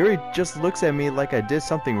 Yuri just looks at me like I did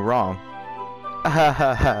something wrong.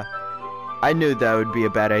 I knew that would be a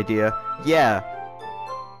bad idea. Yeah.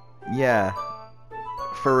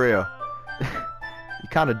 For real.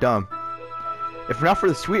 You're kinda dumb. If not for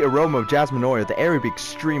the sweet aroma of jasmine oil, the air would be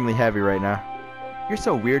extremely heavy right now. You're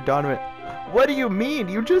so weird, Donovan. What do you mean?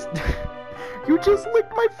 You just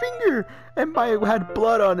licked my finger and had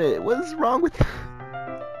blood on it. What is wrong with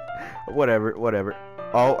Whatever.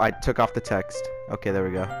 Oh, I took off the text. Okay, there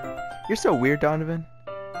we go. You're so weird, Donovan.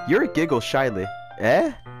 Yuri giggles shyly.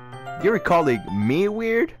 Eh? You're calling me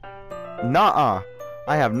weird? Nuh-uh.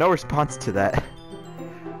 I have no response to that.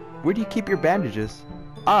 Where do you keep your bandages?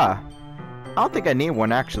 I don't think I need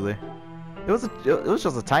one actually. It was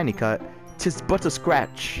just a tiny cut. 'Tis but a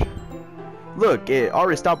scratch. Look, it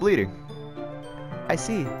already stopped bleeding. I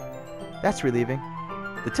see. That's relieving.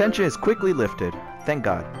 The tension is quickly lifted. Thank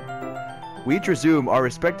God. We each resume our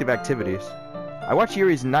respective activities. I watch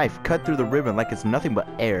Yuri's knife cut through the ribbon like it's nothing but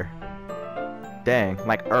air. Dang,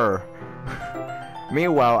 like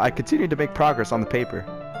Meanwhile, I continue to make progress on the paper.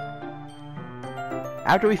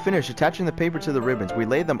 After we finish attaching the paper to the ribbons, we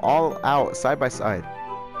lay them all out side by side.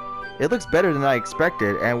 It looks better than I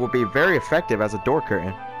expected and will be very effective as a door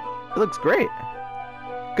curtain. It looks great.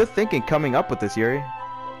 Good thinking coming up with this, Yuri.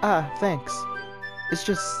 Ah, thanks. It's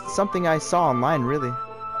just something I saw online, really.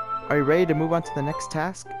 Are you ready to move on to the next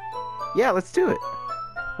task? Yeah, let's do it.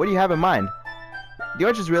 What do you have in mind? Do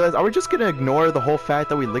I just realize, are we just gonna ignore the whole fact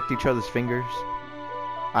that we licked each other's fingers?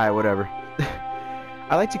 Alright, whatever.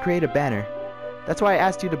 I like to create a banner. That's why I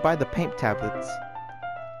asked you to buy the paint tablets.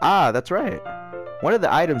 Ah, that's right. One of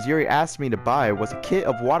the items Yuri asked me to buy was a kit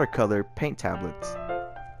of watercolor paint tablets.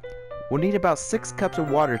 We'll need about 6 cups of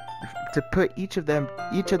water to put each of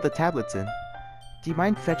the tablets in. Do you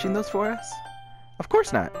mind fetching those for us? Of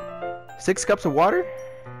course not. 6 cups of water?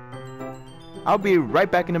 I'll be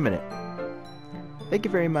right back in a minute. Thank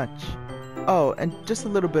you very much. Oh, and just a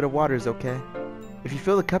little bit of water is okay. If you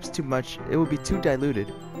fill the cups too much, it will be too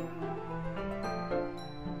diluted.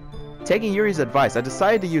 Taking Yuri's advice, I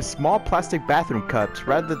decided to use small plastic bathroom cups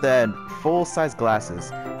rather than full-size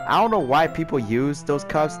glasses. I don't know why people use those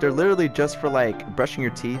cups. They're literally just for like brushing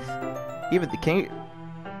your teeth.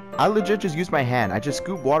 I legit just use my hand. I just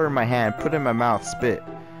scoop water in my hand, put it in my mouth, spit.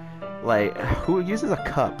 Like, who uses a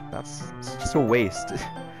cup? It's just a waste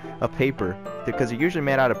of paper, because they're usually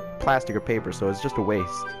made out of plastic or paper, so it's just a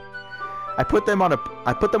waste. I put them on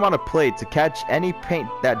a plate to catch any paint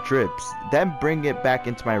that drips, then bring it back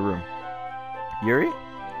into my room. Yuri?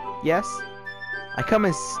 Yes? I come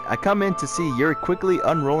in to see Yuri quickly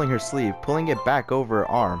unrolling her sleeve, pulling it back over her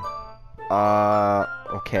arm.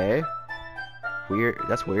 Okay. Weird.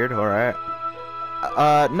 That's weird. Alright.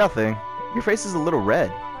 Nothing. Your face is a little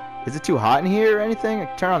red. Is it too hot in here or anything?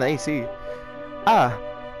 Turn on the AC. Ah.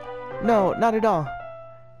 No, not at all.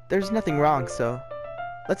 There's nothing wrong, so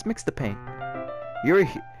let's mix the paint.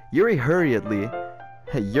 Yuri hurriedly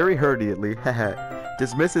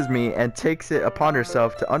dismisses me and takes it upon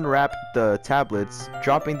herself to unwrap the tablets,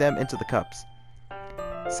 dropping them into the cups.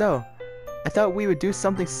 So, I thought we would do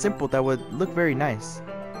something simple that would look very nice.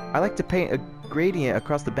 I like to paint a gradient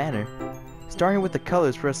across the banner, starting with the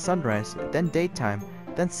colors for a sunrise, then daytime,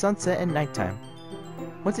 then sunset and nighttime.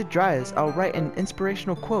 Once it dries, I'll write an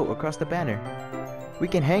inspirational quote across the banner. We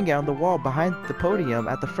can hang it on the wall behind the podium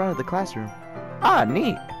at the front of the classroom. Ah,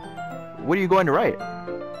 neat! What are you going to write?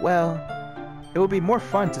 Well, it will be more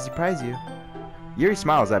fun to surprise you. Yuri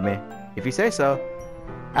smiles at me. If you say so.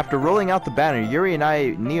 After rolling out the banner, Yuri and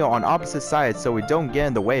I kneel on opposite sides so we don't get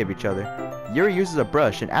in the way of each other. Yuri uses a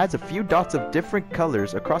brush and adds a few dots of different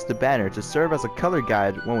colors across the banner to serve as a color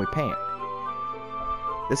guide when we paint.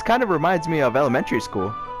 This kind of reminds me of elementary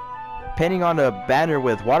school. Painting on a banner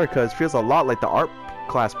with watercolors feels a lot like the art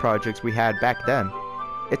class projects we had back then.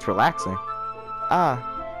 It's relaxing. Ah,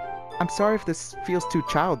 I'm sorry if this feels too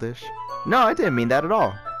childish. No, I didn't mean that at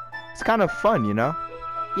all. It's kind of fun, you know?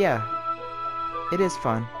 Yeah, it is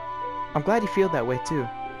fun. I'm glad you feel that way too.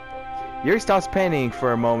 Yuri stops painting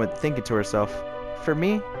for a moment, thinking to herself, for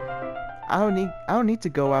me, I don't need to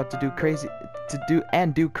go out to do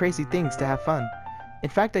crazy things to have fun. In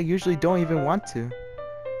fact, I usually don't even want to.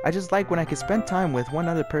 I just like when I can spend time with one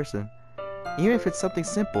other person. Even if it's something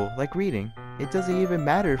simple, like reading. It doesn't even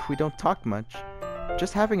matter if we don't talk much.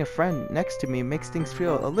 Just having a friend next to me makes things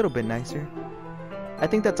feel a little bit nicer. I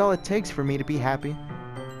think that's all it takes for me to be happy.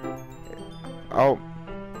 Oh,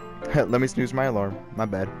 let me snooze my alarm. My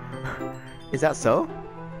bad. Is that so?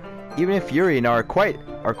 Even if Yuri and I are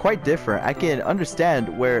quite different, I can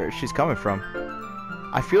understand where she's coming from.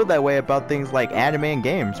 I feel that way about things like anime and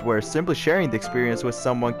games, where simply sharing the experience with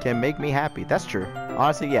someone can make me happy. That's true.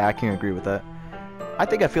 Honestly, yeah, I can agree with that. I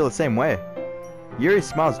think I feel the same way. Yuri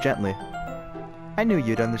smiles gently. I knew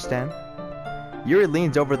you'd understand. Yuri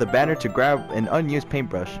leans over the banner to grab an unused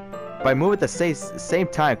paintbrush. But I move at the same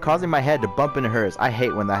time, causing my head to bump into hers. I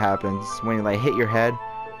hate when that happens. When you like hit your head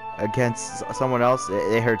against someone else,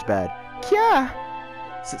 it hurts bad. Kya!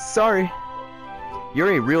 Sorry.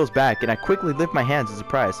 Yuri reels back, and I quickly lift my hands in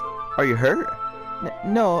surprise. Are you hurt?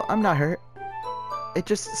 No, I'm not hurt. It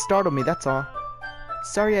just startled me, that's all.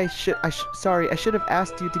 Sorry, I should have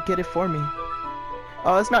asked you to get it for me.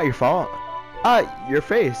 Oh, it's not your fault. Your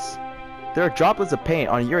face. There are droplets of paint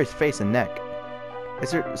on Yuri's face and neck.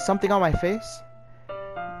 Is there something on my face?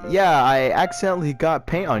 Yeah, I accidentally got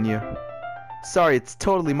paint on you. Sorry, it's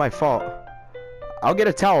totally my fault. I'll get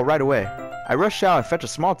a towel right away. I rush out and fetch a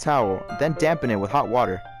small towel, then dampen it with hot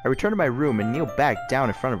water. I return to my room and kneel back down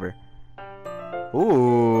in front of her.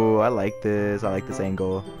 Ooh, I like this. I like this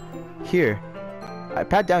angle. Here. I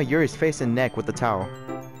pat down Yuri's face and neck with the towel.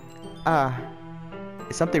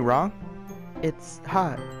 Is something wrong? It's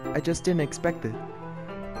hot. I just didn't expect it.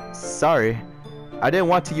 Sorry. I didn't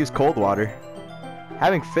want to use cold water.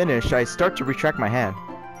 Having finished, I start to retract my hand,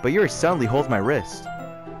 but Yuri suddenly holds my wrist.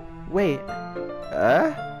 Wait.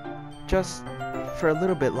 Just for a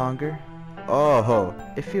little bit longer. Oh,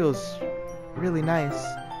 it feels really nice.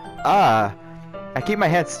 I keep my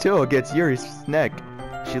hand still against Yuri's neck.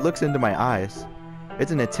 She looks into my eyes.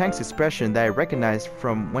 It's an intense expression that I recognize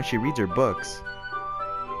from when she reads her books.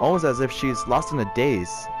 Almost as if she's lost in a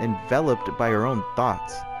daze, enveloped by her own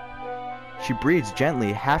thoughts. She breathes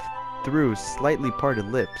gently, half through slightly parted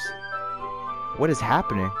lips. What is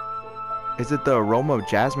happening? Is it the aroma of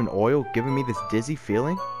jasmine oil giving me this dizzy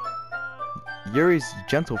feeling? Yuri's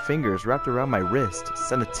gentle fingers wrapped around my wrist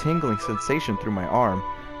send a tingling sensation through my arm.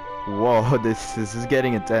 Whoa, this is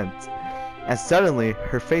getting intense. And suddenly,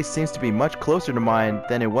 her face seems to be much closer to mine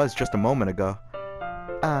than it was just a moment ago.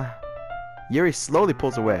 Yuri slowly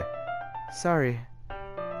pulls away. Sorry.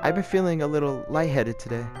 I've been feeling a little lightheaded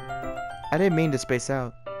today. I didn't mean to space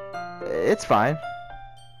out. It's fine.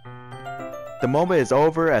 The moment is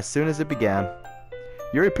over as soon as it began.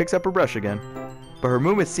 Yuri picks up her brush again, but her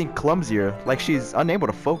movements seem clumsier, like she's unable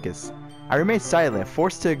to focus. I remain silent,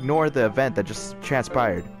 forced to ignore the event that just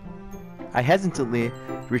transpired. I hesitantly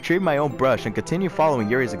retrieve my own brush and continue following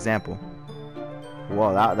Yuri's example.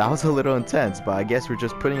 Whoa, that was a little intense, but I guess we're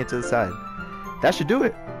just putting it to the side. That should do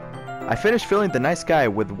it. I finished filling the night sky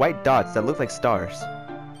with white dots that look like stars.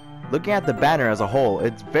 Looking at the banner as a whole,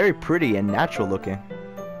 it's very pretty and natural looking.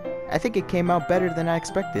 I think it came out better than I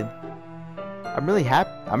expected. I'm really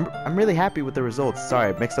happy with the results.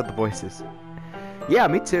 Sorry, I mixed up the voices. Yeah,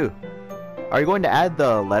 me too. Are you going to add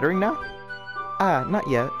the lettering now? Not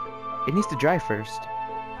yet. It needs to dry first.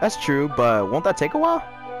 That's true, but won't that take a while?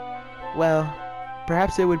 Well,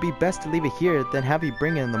 perhaps it would be best to leave it here than have you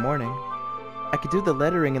bring it in the morning. I could do the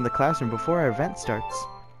lettering in the classroom before our event starts.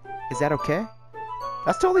 Is that okay?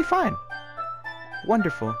 That's totally fine.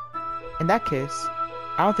 Wonderful. In that case,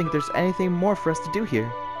 I don't think there's anything more for us to do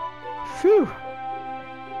here. Phew.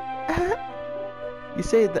 You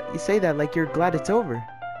say that like you're glad it's over.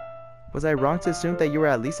 Was I wrong to assume that you were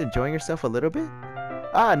at least enjoying yourself a little bit?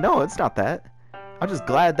 No, it's not that. I'm just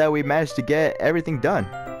glad that we managed to get everything done.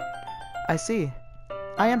 I see.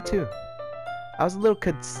 I am too. I was a little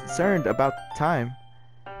concerned about time.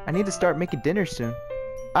 I need to start making dinner soon.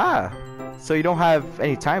 So you don't have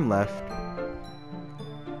any time left.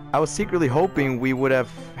 I was secretly hoping we would have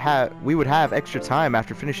extra time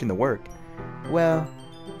after finishing the work. Well,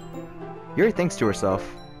 Yuri thinks to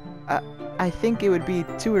herself. I think it would be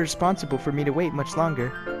too irresponsible for me to wait much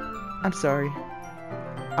longer. I'm sorry.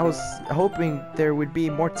 I was hoping there would be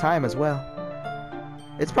more time as well.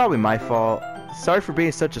 It's probably my fault. Sorry for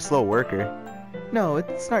being such a slow worker. No,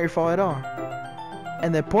 it's not your fault at all.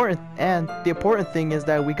 And the important thing is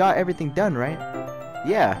that we got everything done, right?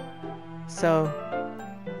 Yeah. So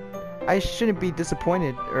I shouldn't be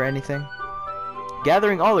disappointed or anything.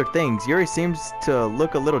 Gathering all her things, Yuri seems to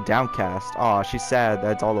look a little downcast. Aw, she's sad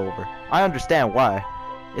that it's all over. I understand why.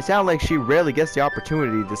 It sounds like she rarely gets the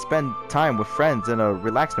opportunity to spend time with friends in a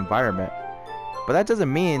relaxed environment. But that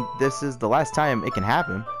doesn't mean this is the last time it can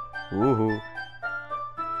happen. Woohoo.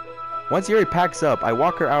 Once Yuri packs up, I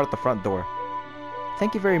walk her out at the front door.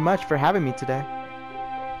 Thank you very much for having me today.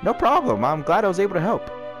 No problem. I'm glad I was able to help.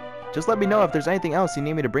 Just let me know if there's anything else you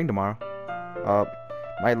need me to bring tomorrow.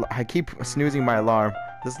 I keep snoozing my alarm.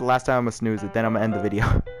 This is the last time I'm gonna snooze it, then I'm gonna end the video.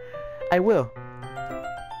 I will.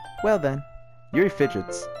 Well then. Yuri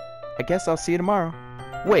fidgets. I guess I'll see you tomorrow.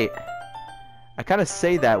 Wait. I kinda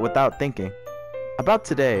say that without thinking. About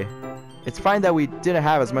today. It's fine that we didn't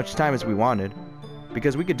have as much time as we wanted.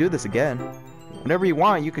 Because we could do this again. Whenever you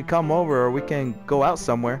want, you could come over or we can go out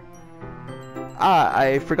somewhere.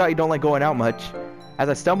 I forgot you don't like going out much. As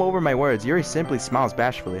I stumble over my words, Yuri simply smiles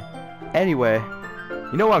bashfully. Anyway,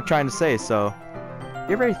 you know what I'm trying to say, so...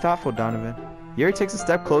 You're very thoughtful, Donovan. Yuri takes a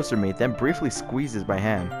step closer to me, then briefly squeezes my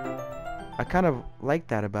hand. I kind of like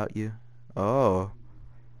that about you. Oh.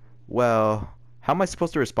 Well, how am I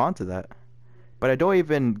supposed to respond to that? But I don't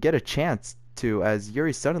even get a chance to, as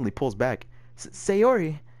Yuri suddenly pulls back.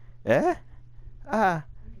 Sayori! Eh?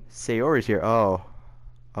 Sayori's here. Oh.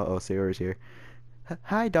 Uh-oh, Sayori's here.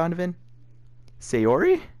 Hi, Donovan.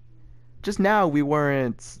 Sayori? Just now we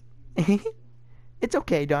weren't... It's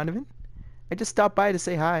okay, Donovan. I just stopped by to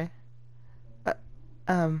say hi. Uh,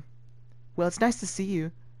 um, well, it's nice to see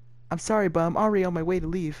you. I'm sorry, but I'm already on my way to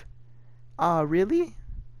leave. Aw, really?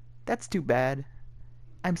 That's too bad.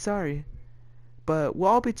 I'm sorry. But we'll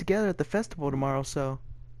all be together at the festival tomorrow, so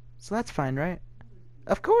that's fine, right?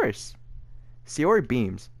 Of course. Sayori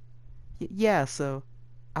beams. Yeah, so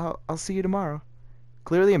I'll see you tomorrow.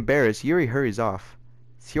 Clearly embarrassed, Yuri hurries off.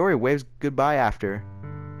 Sayori waves goodbye after.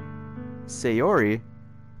 Sayori?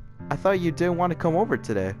 I thought you didn't want to come over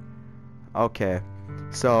today. Okay.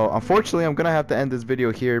 So, unfortunately, I'm gonna have to end this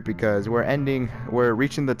video here because we're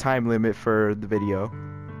reaching the time limit for the video.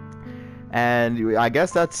 And I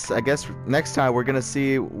guess next time we're gonna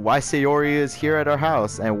see why Sayori is here at our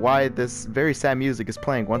house and why this very sad music is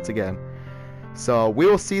playing once again. So we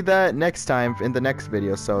will see that next time in the next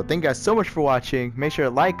video. So thank you guys so much for watching. Make sure to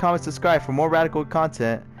like, comment, subscribe for more radical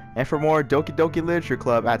content and for more Doki-Doki Literature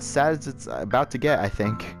Club, as sad as it's about to get, I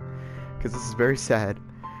think, because this is very sad.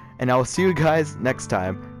 And I will see you guys next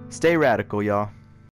time. Stay radical, y'all.